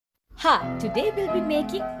Hi, today we'll be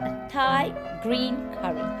making a Thai green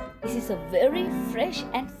curry. This is a very fresh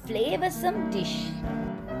and flavorsome dish.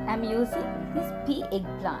 I'm using this pea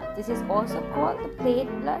eggplant. This is also called the plate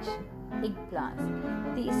blush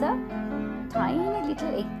eggplants. These are tiny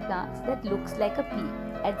little eggplants that looks like a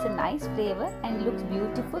pea. Adds a nice flavor and looks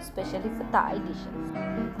beautiful, especially for Thai dishes.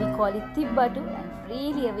 We call it tibbatu and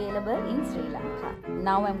freely available in Sri Lanka.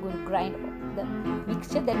 Now I'm going to grind the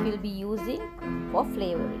mixture that we'll be using for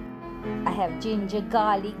flavoring. I have ginger,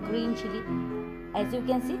 garlic, green chilli. As you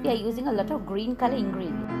can see, we are using a lot of green color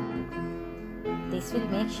ingredients. This will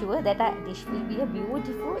make sure that our dish will be a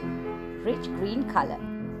beautiful, rich green color.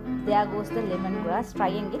 There goes the lemongrass. Try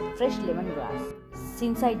and get fresh lemongrass.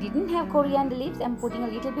 Since I didn't have coriander leaves, I'm putting a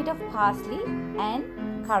little bit of parsley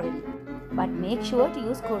and curry leaf. But make sure to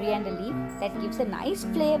use coriander leaf. That gives a nice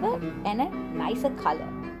flavor and a nicer color.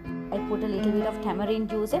 I put a little bit of tamarind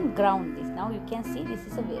juice and ground this. Now you can see this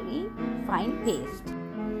is a very fine paste.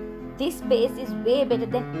 This paste is way better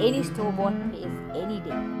than any store-bought paste any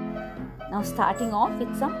day. Now starting off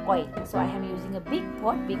with some oil. So I am using a big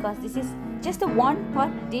pot because this is just a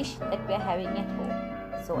one-pot dish that we are having at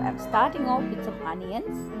home. So I'm starting off with some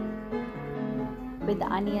onions. When the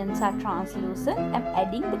onions are translucent, I'm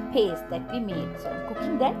adding the paste that we made. So I'm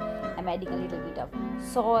cooking that. I'm adding a little bit of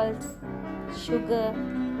salt, sugar,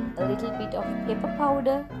 a little bit of pepper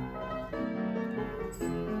powder,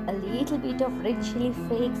 a little bit of red chili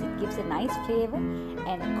flakes, it gives a nice flavor,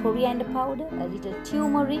 and a coriander powder, a little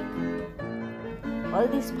turmeric, all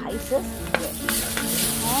these spices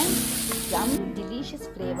and yummy delicious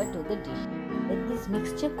flavor to the dish. Let this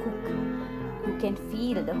mixture cook. You can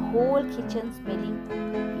feel the whole kitchen smelling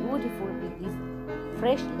beautiful with this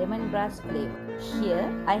fresh lemongrass flavor.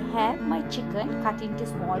 Here I have my chicken cut into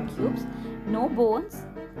small cubes, no bones.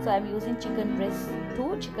 So I'm using chicken breast,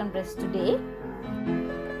 2 chicken breasts today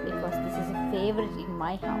because this is a favorite in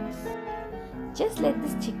my house. Just let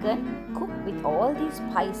this chicken cook with all these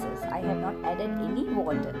spices. I have not added any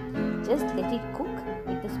water. Just let it cook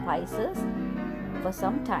with the spices for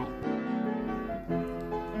some time.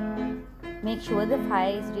 Make sure the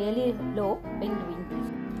fire is really low when doing this.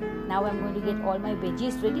 Now I'm going to get all my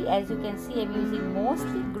veggies ready. As you can see, I'm using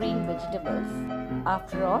mostly green vegetables.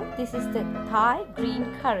 After all, this is the Thai green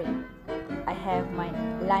curry. I have my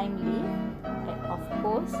lime leaf and of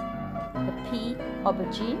course the pea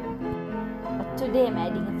aubergine. But today I'm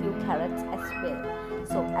adding a few carrots as well.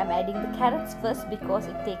 So I'm adding the carrots first because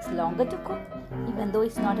it takes longer to cook. Even though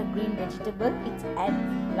it's not a green vegetable, it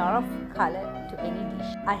adds a lot of color to any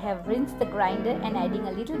dish. I have rinsed the grinder and adding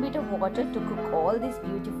a little bit of water to cook all these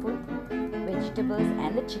beautiful vegetables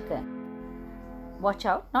and the chicken. Watch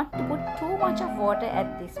out not to put too much of water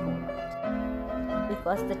at this moment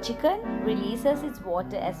because the chicken releases its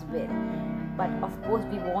water as well. But of course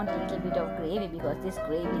we want a little bit of gravy because this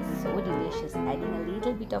gravy is so delicious. Adding a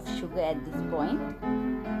little bit of sugar at this point,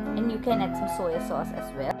 and you can add some soy sauce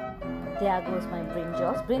as well. There goes my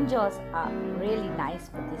brinjals. Brinjals are really nice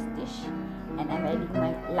for this dish. And I'm adding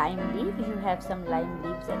my lime leaf. If you have some lime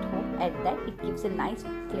leaves at home, add that. It gives a nice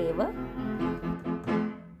flavor.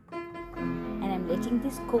 Letting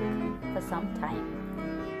this cook for some time.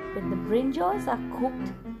 When the brinjals are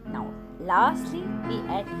cooked, now lastly we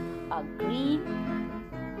add our green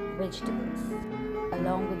vegetables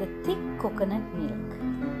along with the thick coconut milk.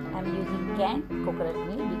 I'm using canned coconut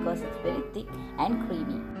milk because it's very thick and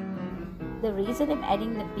creamy. The reason I'm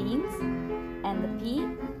adding the beans and the pea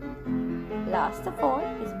last of all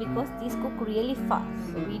is because these cook really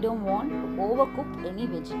fast. So we don't want to overcook any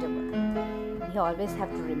vegetable. We always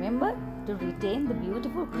have to remember to retain the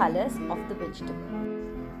beautiful colors of the vegetable.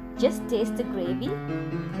 Just taste the gravy,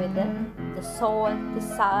 whether the salt, the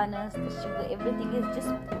sourness, the sugar, everything is just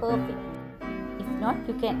perfect. If not,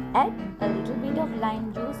 you can add a little bit of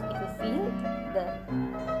lime juice if you feel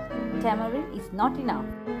the tamarind is not enough.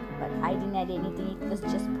 But I didn't add anything, it was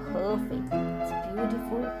just perfect. It's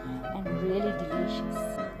beautiful and really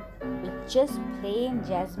delicious with just plain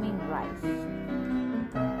jasmine rice.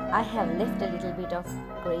 I have left a little bit of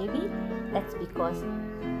gravy. That's because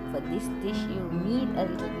for this dish you need a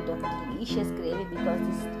little bit of delicious gravy because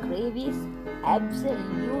this gravy is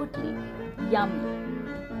absolutely yummy.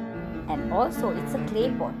 And also it's a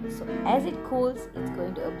clay pot. So as it cools, it's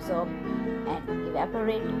going to absorb and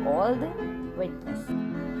evaporate all the wetness.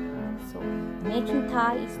 So making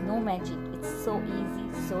Thai is no magic. It's so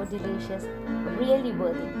easy, so delicious, really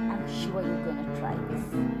worth it. I'm sure you're gonna try this.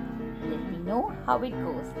 Let me know how it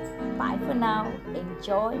goes. Bye for now.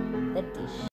 Enjoy the dish.